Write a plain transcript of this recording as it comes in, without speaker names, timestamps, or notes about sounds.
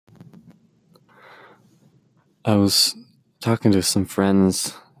I was talking to some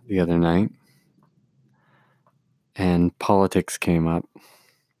friends the other night, and politics came up,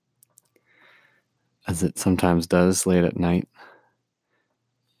 as it sometimes does late at night.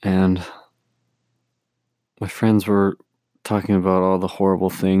 And my friends were talking about all the horrible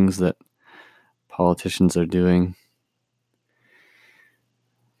things that politicians are doing.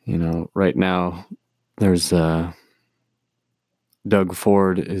 You know, right now, there's Doug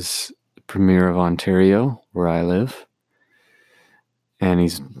Ford is Premier of Ontario, where I live, and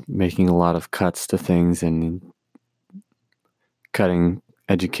he's making a lot of cuts to things and cutting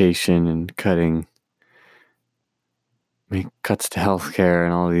education and cutting make cuts to healthcare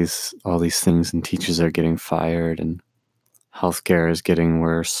and all these things, and teachers are getting fired and healthcare is getting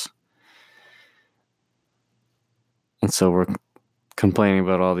worse. And so we're complaining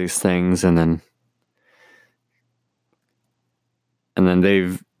about all these things, and then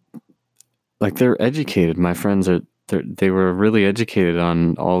they're educated. My friends they were really educated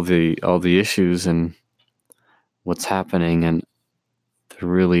on all the issues and what's happening, and they're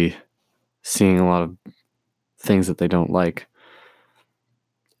really seeing a lot of things that they don't like.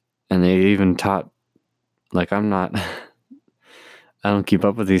 And they even taught, like, I don't keep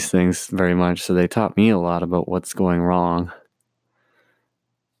up with these things very much, so they taught me a lot about what's going wrong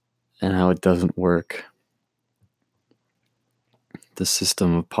and how it doesn't work. The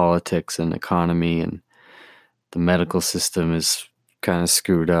system of politics and economy and the medical system is kind of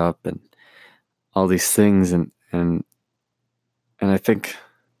screwed up and all these things. And I think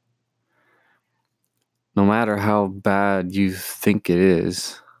no matter how bad you think it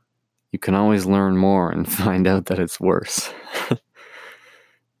is, you can always learn more and find out that it's worse.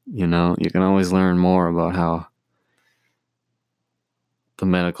 You know, you can always learn more about how the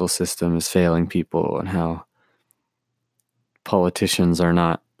medical system is failing people and how politicians are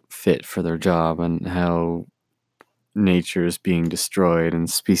not fit for their job and how nature is being destroyed and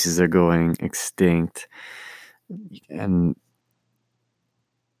species are going extinct. And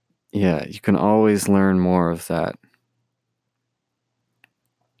yeah, you can always learn more of that.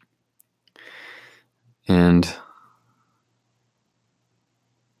 And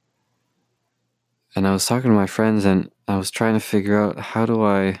I was talking to my friends, and I was trying to figure out, how do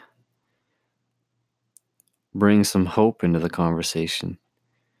I bring some hope into the conversation?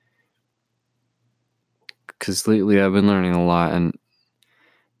 Because lately I've been learning a lot, and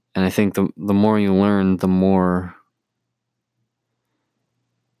I think the more you learn, the more,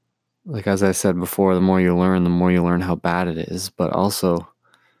 like, as I said before, the more you learn how bad it is. But also,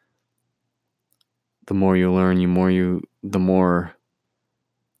 the more you learn, the more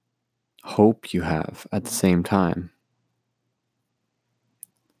hope you have at the same time.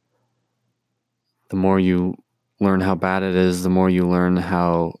 The more you learn how bad it is, the more you learn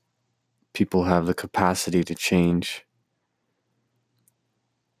how people have the capacity to change.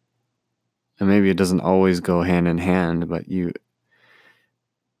 And maybe it doesn't always go hand in hand, but the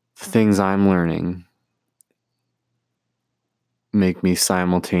things I'm learning make me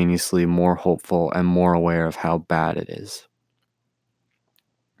simultaneously more hopeful and more aware of how bad it is.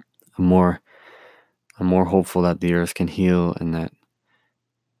 I'm more hopeful that the earth can heal and that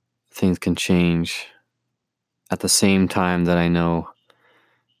things can change, at the same time that I know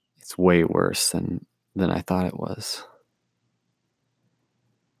it's way worse than I thought it was.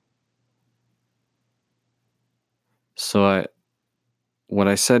 So what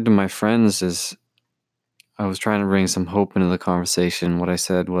I said to my friends is, I was trying to bring some hope into the conversation. What I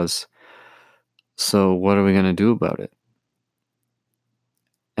said was, so what are we going to do about it?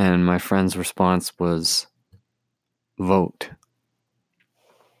 And my friend's response was, vote.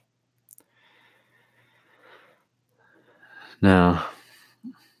 Now,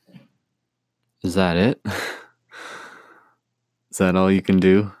 is that it? Is that all you can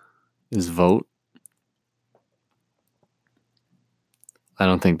do? Is vote? I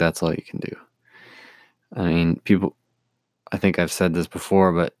don't think that's all you can do. I mean, I think I've said this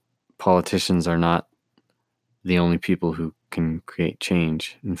before, but politicians are not the only people who can create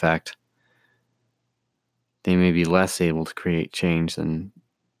change. In fact, they may be less able to create change than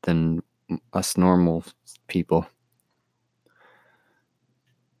us normal people.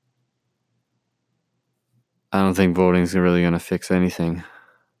 I don't think voting is really going to fix anything.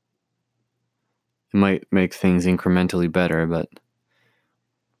 It might make things incrementally better, but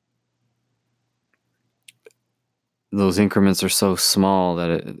those increments are so small that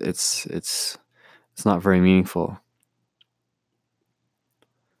it's not very meaningful.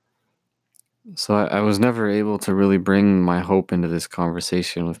 So I was never able to really bring my hope into this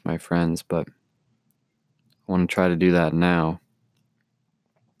conversation with my friends, but I want to try to do that now,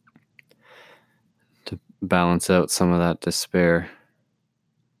 to balance out some of that despair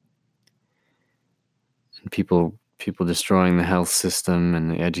and people destroying the health system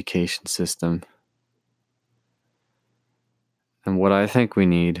and the education system. And what I think we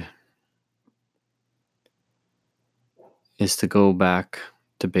need is to go back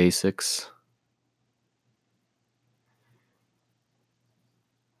to basics,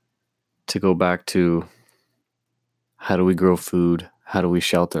 to go back to how do we grow food, how do we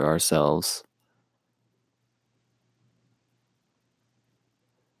shelter ourselves,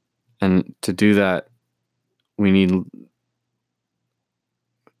 and to do that we need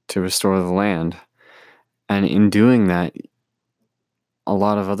to restore the land. And in doing that, a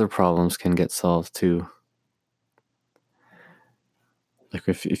lot of other problems can get solved too. Like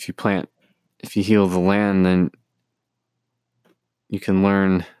if you heal the land, then you can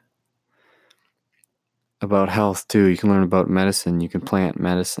learn about health too. You can learn about medicine. You can plant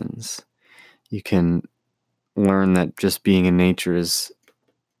medicines. You can learn that just being in nature is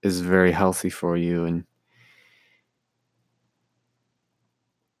very healthy for you,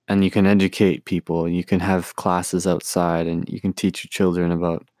 and you can educate people. You can have classes outside, and you can teach your children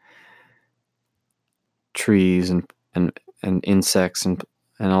about trees and insects and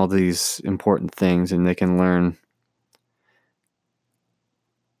all these important things, and they can learn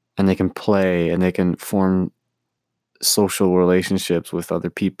and they can play and they can form social relationships with other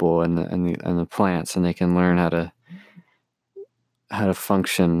people and the plants, and they can learn how to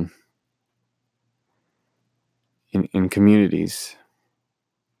function in communities.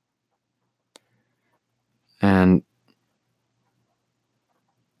 And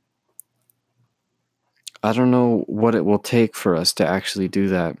I don't know what it will take for us to actually do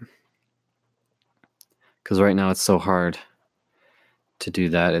that, because right now it's so hard to do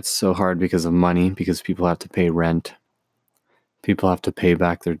that. It's so hard because of money, because people have to pay rent. People have to pay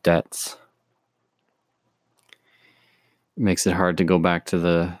back their debts. It makes it hard to go back to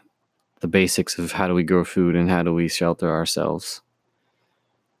the basics of how do we grow food and how do we shelter ourselves.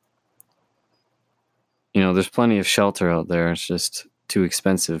 There's plenty of shelter out there. It's just too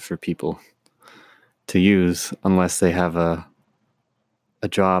expensive for people to use unless they have a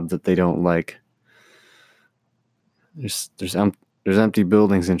job that they don't like. There's empty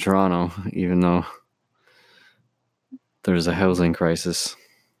buildings in Toronto, even though there's a housing crisis.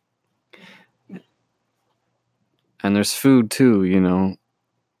 And there's food too,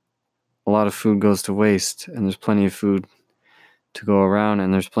 A lot of food goes to waste, and there's plenty of food to go around,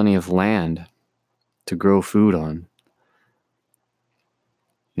 and there's plenty of land to grow food on.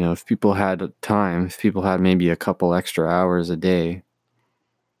 If people had time, if people had maybe a couple extra hours a day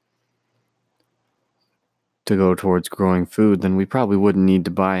to go towards growing food, then we probably wouldn't need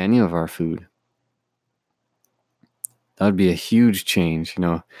to buy any of our food. That would be a huge change.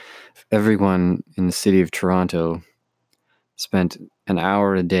 If everyone in the city of Toronto spent an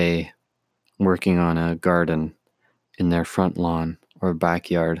hour a day working on a garden in their front lawn or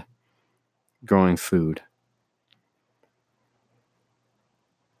backyard, growing food,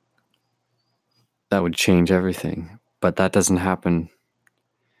 that would change everything. But that doesn't happen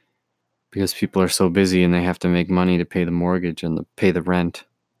because people are so busy and they have to make money to pay the mortgage and pay the rent.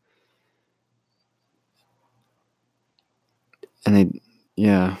 And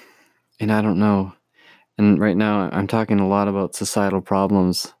and I don't know. And right now I'm talking a lot about societal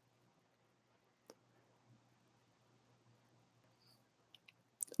problems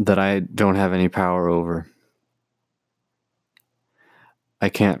that I don't have any power over. I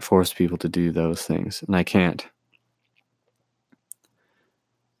can't force people to do those things, and I can't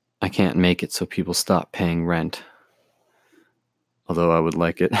make it so people stop paying rent. Although I would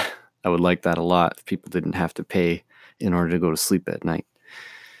like it. I would like that a lot if people didn't have to pay in order to go to sleep at night.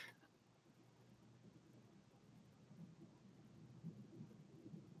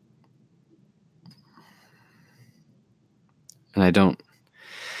 And I don't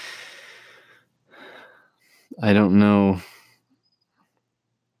know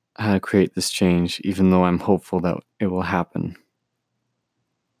how to create this change, even though I'm hopeful that it will happen.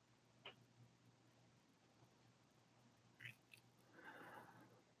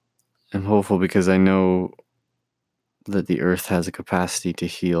 I'm hopeful because I know that the earth has a capacity to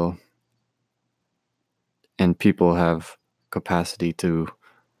heal, and people have capacity to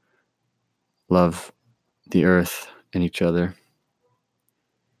love the earth and each other.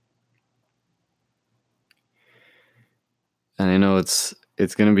 And I know it's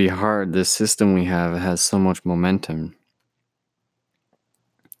going to be hard. This system we have has so much momentum.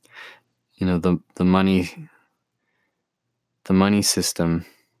 The money system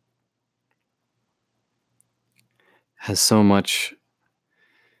has so much.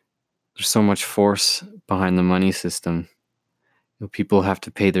 there's so much force behind the money system. People have to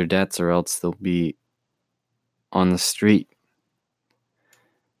pay their debts or else they'll be on the street.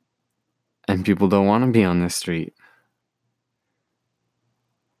 And people don't want to be on the street.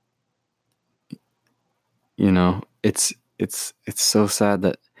 It's so sad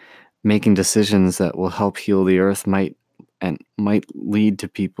that making decisions that will help heal the earth might lead to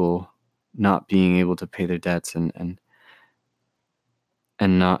people not being able to pay their debts and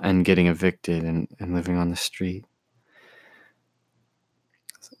getting evicted and living on the street.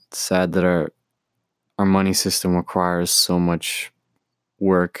 It's sad that our money system requires so much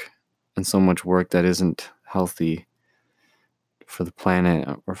work, and so much work that isn't healthy for the planet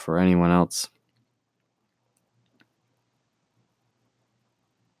or for anyone else.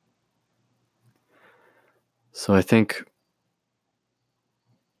 So I think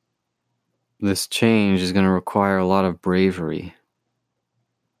this change is going to require a lot of bravery.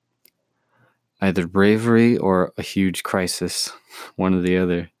 Either bravery or a huge crisis, one or the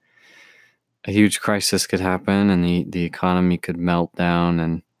other. A huge crisis could happen and the economy could melt down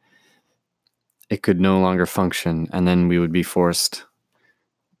and it could no longer function, and then we would be forced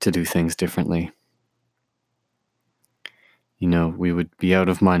to do things differently. We would be out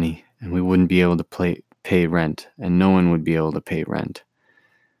of money and we wouldn't be able to pay rent, and no one would be able to pay rent.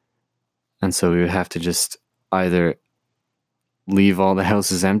 And so we would have to just either leave all the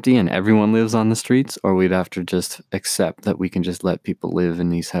houses empty and everyone lives on the streets, or we'd have to just accept that we can just let people live in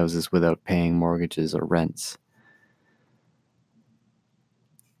these houses without paying mortgages or rents.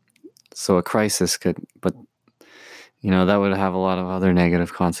 So a crisis but that would have a lot of other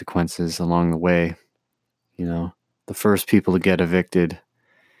negative consequences along the way. The first people to get evicted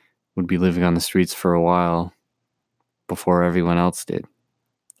would be living on the streets for a while before everyone else did.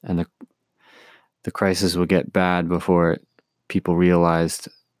 And the crisis would get bad before people realized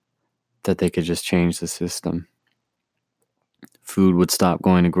that they could just change the system. Food would stop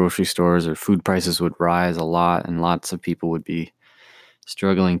going to grocery stores, or food prices would rise a lot, and lots of people would be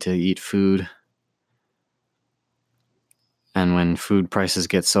struggling to eat food. And when food prices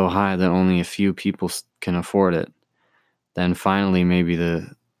get so high that only a few people can afford it, then finally maybe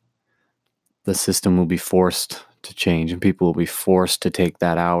the system will be forced to change, and people will be forced to take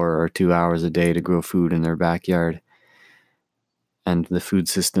that hour or 2 hours a day to grow food in their backyard. And the food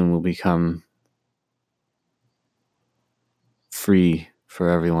system will become free for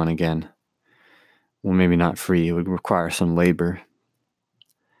everyone again. Well, maybe not free, it would require some labor.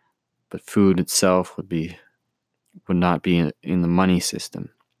 But food itself would not be in the money system.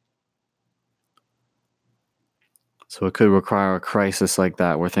 So it could require a crisis like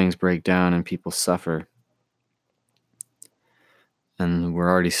that where things break down and people suffer. And we're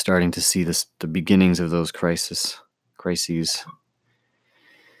already starting to see the beginnings of those crises.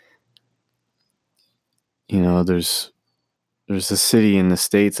 There's a city in the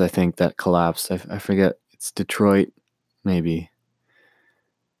States, I think, that collapsed. I forget. It's Detroit, maybe.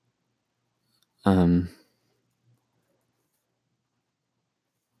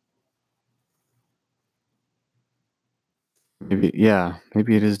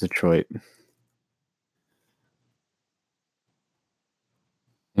 Maybe it is Detroit.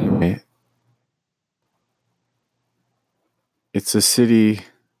 Anyway, it's a city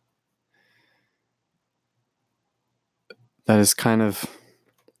that has kind of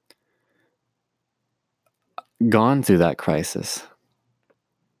gone through that crisis.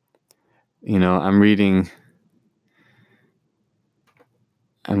 I'm reading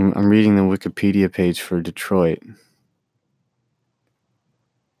the Wikipedia page for Detroit.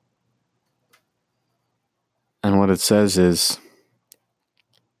 And what it says is,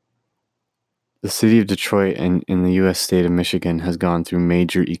 the city of Detroit in the U.S. state of Michigan has gone through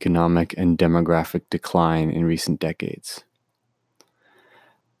major economic and demographic decline in recent decades.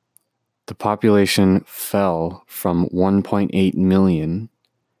 The population fell from 1.8 million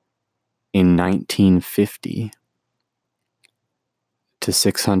in 1950 to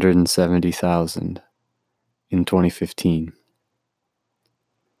 670,000 in 2015.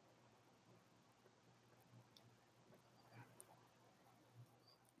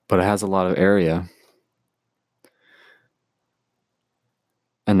 But it has a lot of area.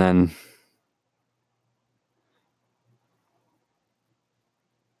 And then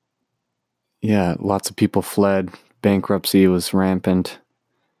lots of people fled. Bankruptcy was rampant.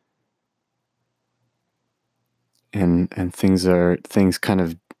 And things kind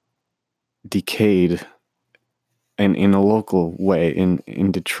of decayed in a local way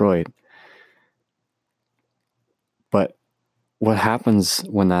in Detroit. But what happens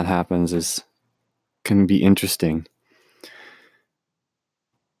when that happens can be interesting.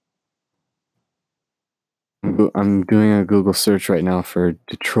 I'm doing a Google search right now for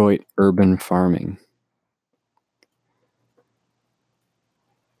Detroit urban farming.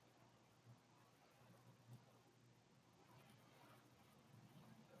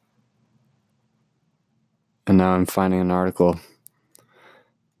 And now I'm finding an article.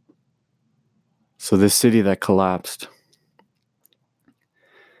 So this city that collapsed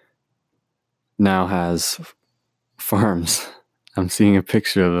now has farms. I'm seeing a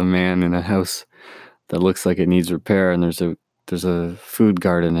picture of a man in a house that looks like it needs repair, and there's a food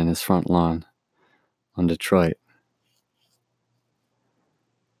garden in his front lawn on Detroit.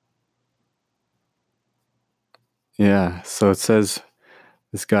 Yeah, so it says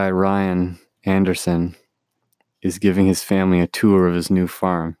this guy Ryan Anderson is giving his family a tour of his new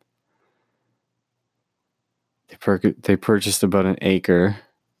farm. They purchased about an acre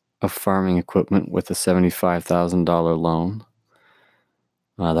of farming equipment with a $75,000 loan.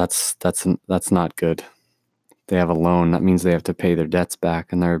 That's not good. They have a loan. That means they have to pay their debts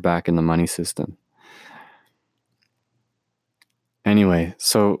back, and they're back in the money system. Anyway,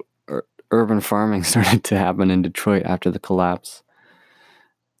 so urban farming started to happen in Detroit after the collapse.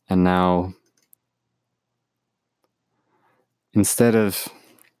 And now, instead of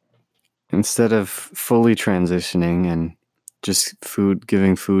fully transitioning and just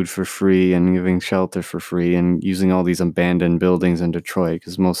giving food for free and giving shelter for free and using all these abandoned buildings in Detroit,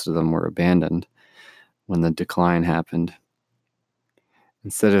 because most of them were abandoned when the decline happened.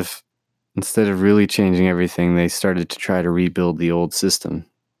 Instead of really changing everything, they started to try to rebuild the old system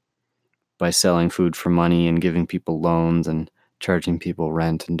by selling food for money and giving people loans and charging people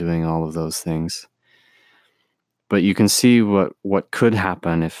rent and doing all of those things. But you can see what could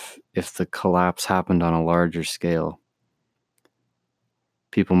happen if the collapse happened on a larger scale.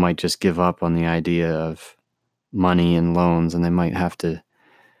 People might just give up on the idea of money and loans, and they might have to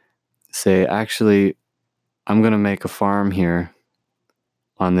say, actually, I'm going to make a farm here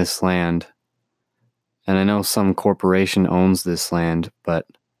on this land. And I know some corporation owns this land, but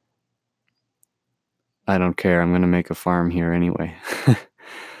I don't care. I'm going to make a farm here anyway.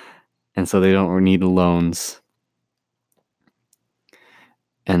 And so they don't need loans.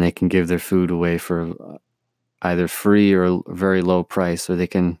 And they can give their food away for either free or a very low price, or they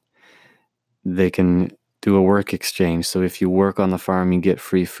can do a work exchange. So if you work on the farm, you get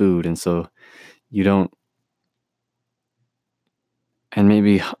free food. And so you don't, and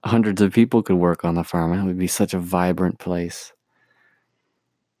maybe hundreds of people could work on the farm, and it would be such a vibrant place.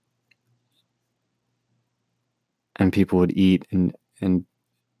 And people would eat and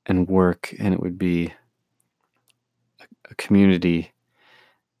work, and it would be a community.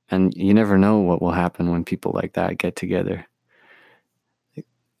 And you never know what will happen when people like that get together.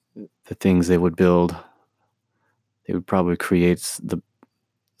 The things they would build, they would probably create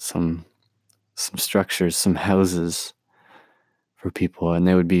some structures, some houses for people, and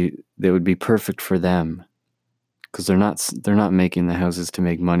they would be perfect for them, because they're not making the houses to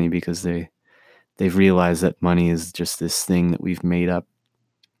make money, because they've realized that money is just this thing that we've made up.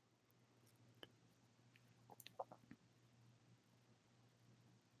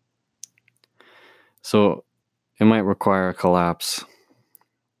 So it might require a collapse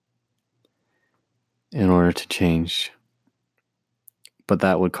in order to change, but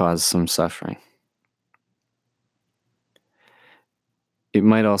that would cause some suffering. It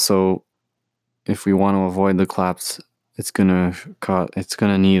might also, if we want to avoid the collapse, it's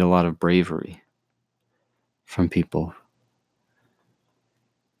gonna need a lot of bravery from people.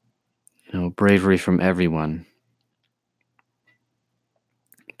 Bravery from everyone.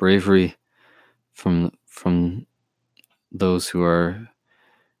 Bravery from those who are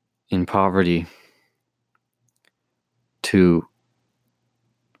in poverty to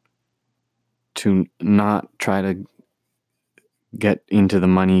not try to get into the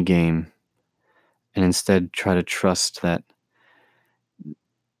money game, and instead try to trust that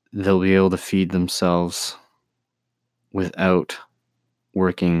they'll be able to feed themselves without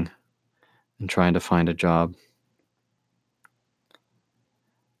working and trying to find a job.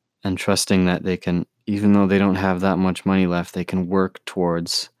 And trusting that they can, even though they don't have that much money left, they can work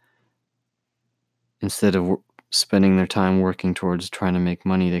towards, instead of spending their time working towards trying to make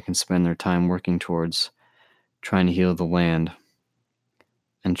money, they can spend their time working towards trying to heal the land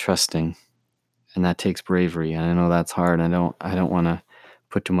and trusting. And that takes bravery. And I know that's hard. I don't want to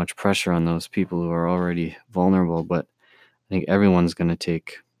put too much pressure on those people who are already vulnerable, but I think everyone's going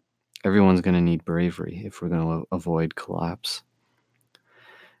to need bravery if we're going to avoid collapse.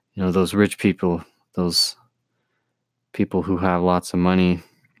 Those rich people, those people who have lots of money,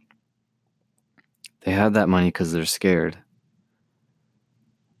 they have that money because they're scared.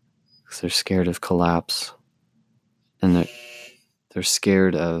 Because they're scared of collapse. and they're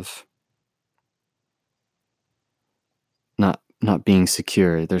scared of not being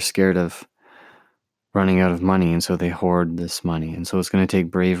secure. They're scared of running out of money, and so they hoard this money. And so it's going to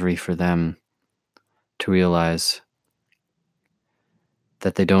take bravery for them to realize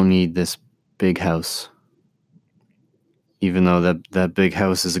that they don't need this big house, even though that big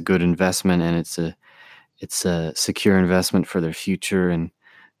house is a good investment, and it's a secure investment for their future. And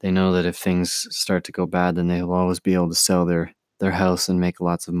they know that if things start to go bad, then they'll always be able to sell their house and make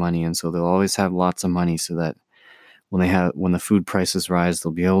lots of money. And so they'll always have lots of money, so that when the food prices rise,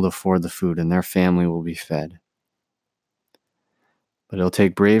 they'll be able to afford the food and their family will be fed. But it'll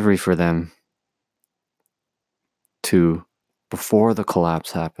take bravery for them to, before the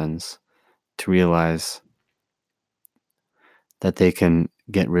collapse happens, to realize that they can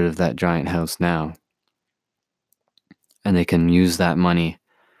get rid of that giant house now, and they can use that money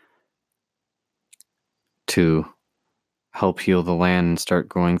to help heal the land and start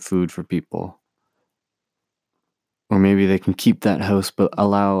growing food for people. Or maybe they can keep that house but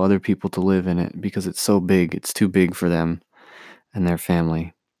allow other people to live in it because it's so big, it's too big for them and their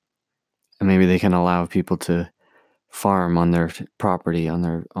family. And maybe they can allow people to farm on their property, on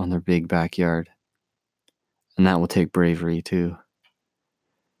their big backyard. And that will take bravery too.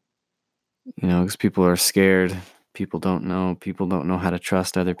 Because people are scared. People don't know how to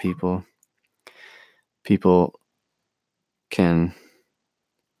trust other people. People can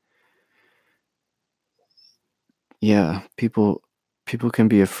people can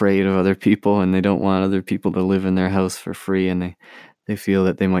be afraid of other people, and they don't want other people to live in their house for free, and they feel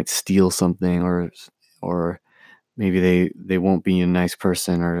that they might steal something, or maybe they won't be a nice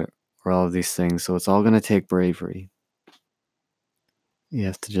person, or all of these things. So it's all going to take bravery. You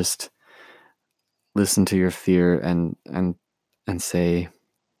have to just listen to your fear and say,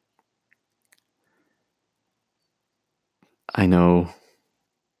 I know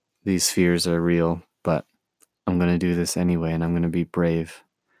these fears are real, but I'm going to do this anyway, and I'm going to be brave.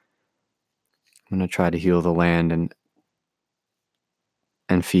 I'm going to try to heal the land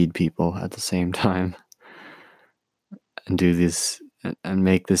and feed people at the same time, and do this and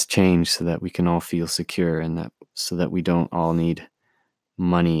make this change so that we can all feel secure, and so that we don't all need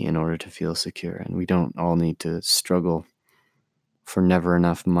money in order to feel secure, and we don't all need to struggle for never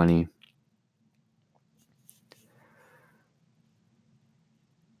enough money.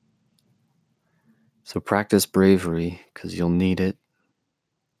 So practice bravery, because you'll need it.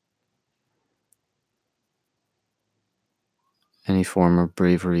 Any form of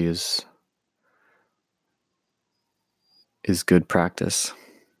bravery is good practice.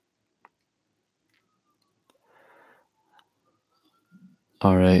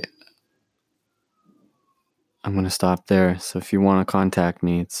 All right. I'm going to stop there. So if you want to contact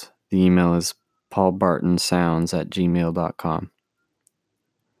me, the email is paulbartonsounds@gmail.com.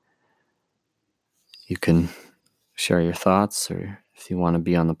 You can share your thoughts, or if you want to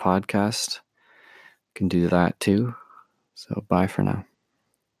be on the podcast, you can do that too. So bye for now.